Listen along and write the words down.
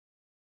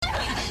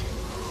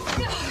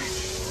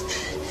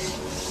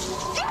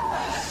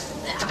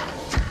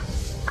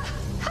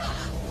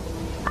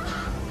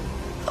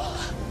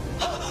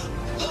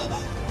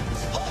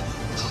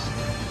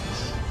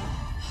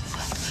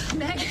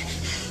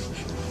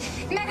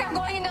Meg, I'm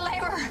going into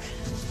labor.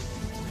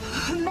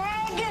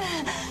 Meg!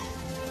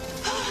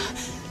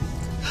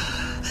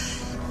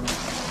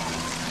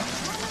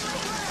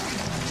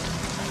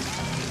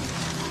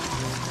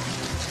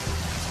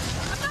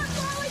 I'm not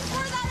falling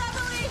for that,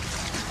 Emily!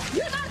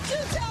 You're not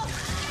too tough!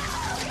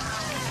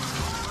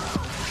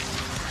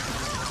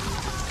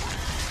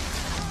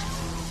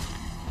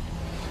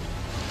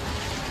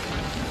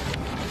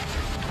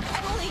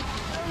 Emily!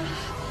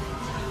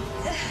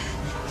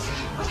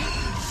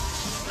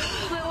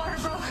 My water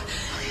broke.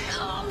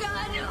 Oh,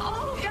 God.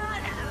 Oh,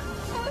 God.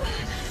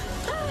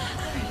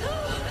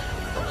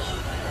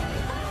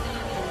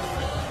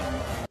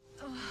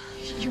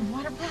 Your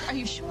water broke? Are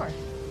you sure?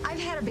 I've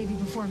had a baby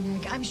before,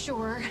 Meg. I'm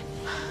sure.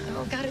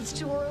 Oh, God, it's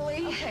too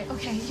early.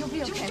 Okay, you'll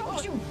be okay.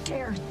 Don't you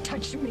dare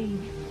touch me.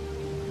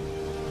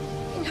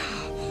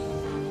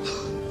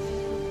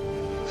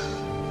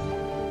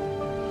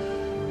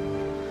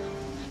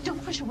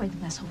 Don't push away the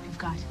best hope you've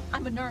got.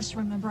 I'm a nurse,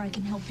 remember? I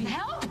can help you.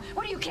 Help?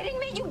 What, are you kidding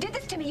me? You did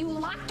this to me. You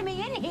locked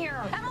me in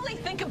here. Emily,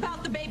 think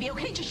about the baby,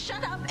 okay? Just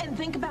shut up and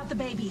think about the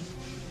baby.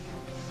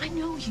 I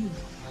know you.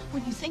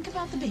 When you think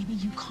about the baby,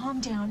 you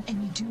calm down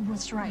and you do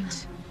what's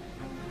right.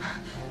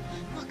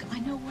 Look, I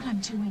know what I'm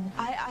doing.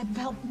 I've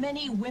helped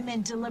many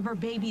women deliver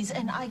babies,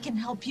 and I can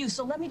help you,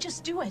 so let me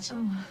just do it.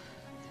 Are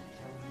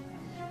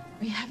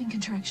you having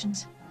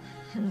contractions?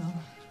 No.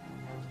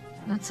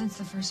 Not since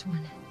the first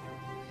one.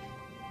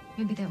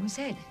 Maybe that was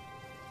it.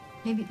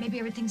 Maybe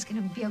everything's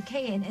gonna be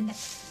okay, and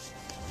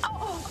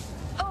oh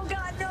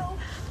God, no!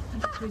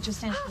 We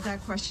just answered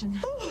that question.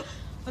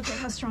 Okay,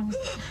 how strong is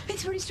it?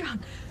 It's pretty strong.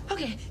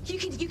 Okay, you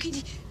can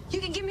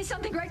give me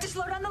something, right, to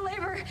slow down the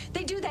labor.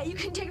 They do that. You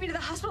can take me to the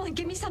hospital and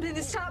give me something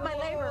to stop my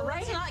labor,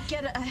 right? Let's not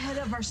get ahead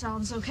of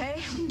ourselves,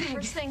 okay? The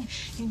first thing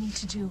you need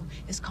to do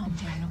is calm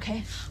down,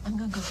 okay? I'm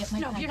gonna go get my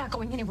No, bag. you're not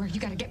going anywhere. You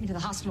gotta get me to the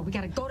hospital. We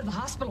gotta go to the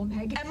hospital,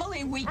 Meg.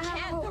 Emily, we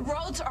can't. Ow. The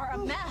roads are a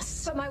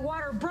mess. But my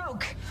water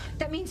broke.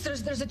 That means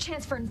there's a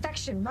chance for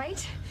infection,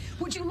 right?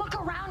 Would you look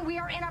around? We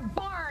are in a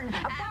barn.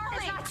 A barn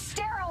is not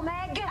sterile,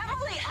 Meg.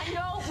 Emily, I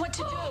know what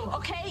to do,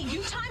 okay?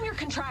 You time your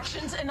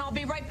contractions, and I'll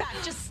be right back.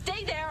 Just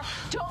stay there,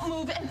 don't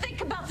move, and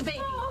think about the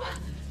baby.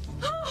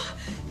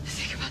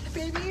 Think about the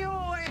baby.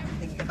 Oh, I'm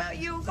thinking about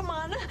you. Come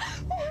on. Oh,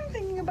 I'm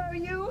thinking about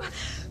you.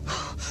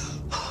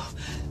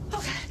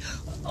 Okay.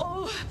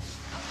 Oh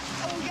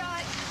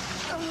God.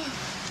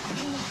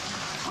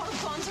 All the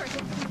phones are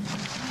here.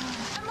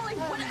 Emily,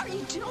 what are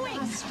you doing?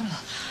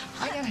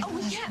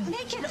 We can't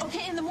make it,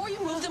 okay? And the more you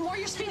move, the more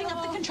you're speeding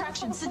up the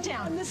contractions. Sit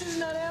down. This is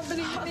not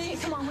happening to me. Okay,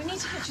 come on, we need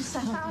to get you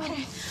settled,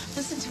 okay?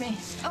 Listen to me.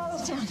 Sit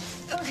down.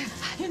 Okay.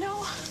 You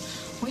know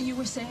what you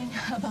were saying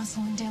about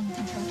slowing down the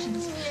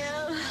contractions?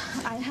 Yeah.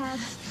 I have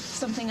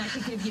something I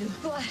could give you.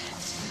 What?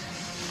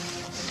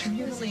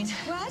 Really?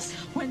 What?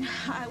 When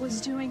I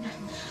was doing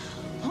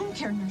home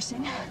care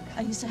nursing,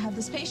 I used to have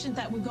this patient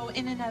that would go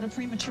in and out of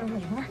premature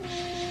labor,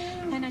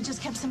 and I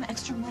just kept some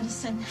extra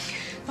medicine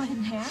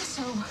in hand,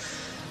 so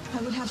I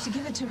would have to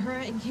give it to her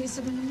in case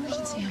of an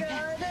emergency. Oh,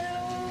 God.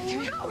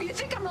 No, you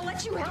think I'm gonna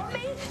let you help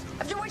me?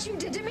 After what you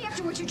did to me?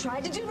 After what you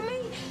tried to do to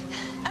me?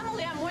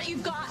 Emily, I'm what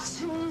you've got.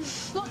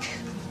 Look,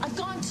 I've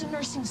gone to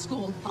nursing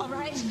school, all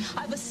right?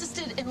 I've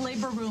assisted in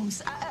labor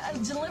rooms,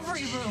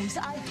 delivery rooms.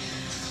 I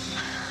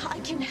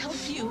can help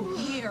you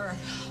here,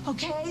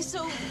 okay?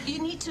 So you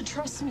need to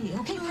trust me,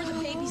 okay, for the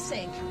baby's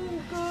sake.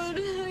 Oh, God.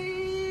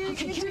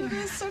 Okay, do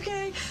this,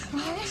 okay? All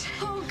right?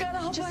 Oh, God,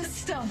 help Just us. sit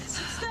still.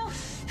 Sit still.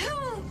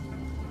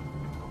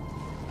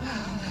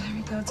 There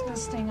we go. It's gonna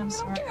sting. I'm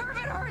sorry. If it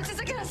hurts, is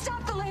it gonna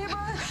stop the labor?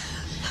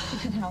 It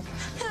can help.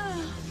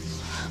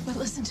 But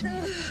listen to me.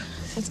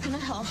 It's gonna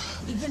help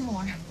even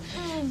more.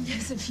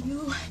 Because if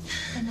you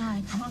and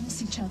I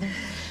promise each other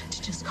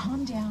to just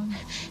calm down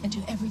and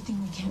do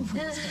everything we can for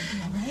this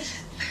baby, all right?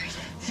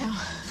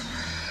 Now,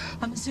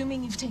 I'm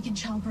assuming you've taken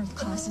childbirth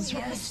classes,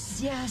 right?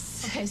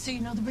 Yes. Okay, so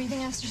you know the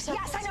breathing exercise?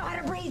 Yes, I know how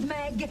to breathe,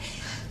 Meg.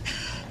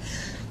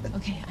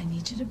 Okay, I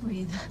need you to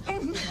breathe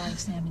while I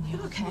examine you,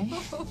 okay?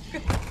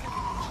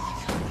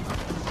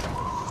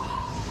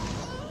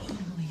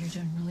 Emily, you're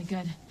doing really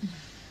good.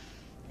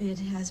 It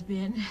has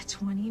been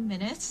 20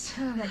 minutes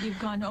that you've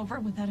gone over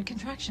without a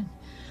contraction.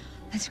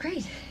 That's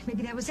great.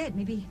 Maybe that was it.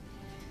 Maybe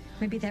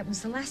that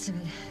was the last of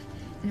it.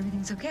 And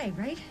everything's okay,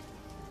 right?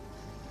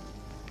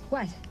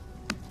 What?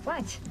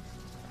 What?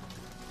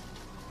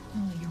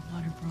 Emily, your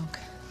water broke.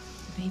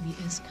 The baby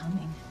is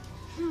coming.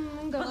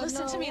 God, But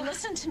listen to me, no.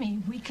 listen to me.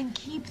 We can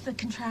keep the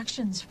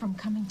contractions from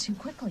coming too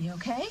quickly,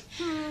 okay?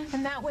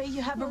 And that way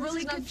you have a Well,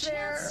 really this is good not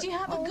fair. chance. You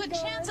have a Oh, good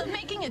God. chance of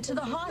making it to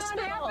the It's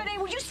hospital. not happening.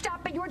 Will you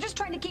stop it? You were just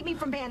trying to keep me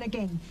from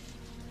panicking.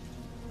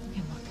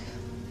 Okay, look.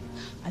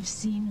 I've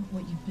seen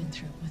what you've been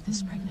through with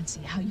this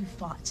pregnancy, how you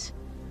fought.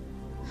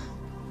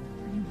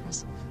 Pretty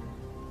impressive.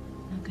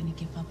 Not gonna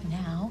give up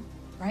now,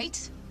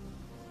 right?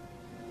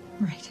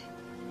 Right.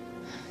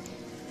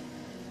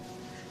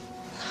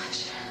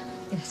 Gosh,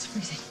 It's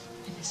freezing.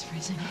 it is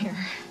freezing here.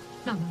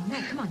 No,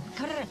 Meg, come on.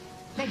 Cut it.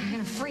 Meg, you're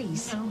gonna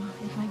freeze. So,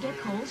 if I get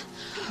cold,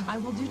 I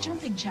will do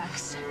jumping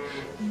jacks.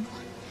 You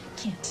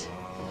can't.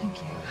 Thank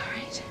you. All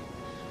right?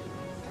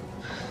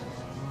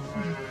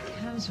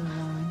 ears are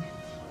wrong.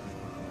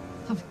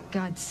 Oh, for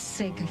God's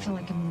sake, I feel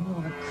like I'm in the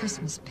middle of a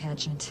Christmas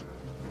pageant.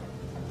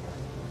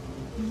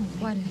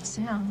 What did it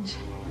sound?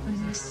 What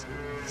is this?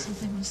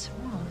 Something was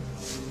wrong.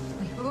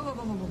 Wait,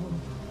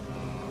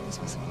 whoa. This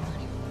wasn't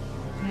right.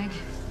 Meg?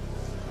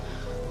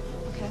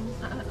 Okay,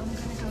 I'm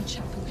gonna go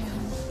check,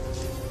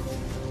 okay?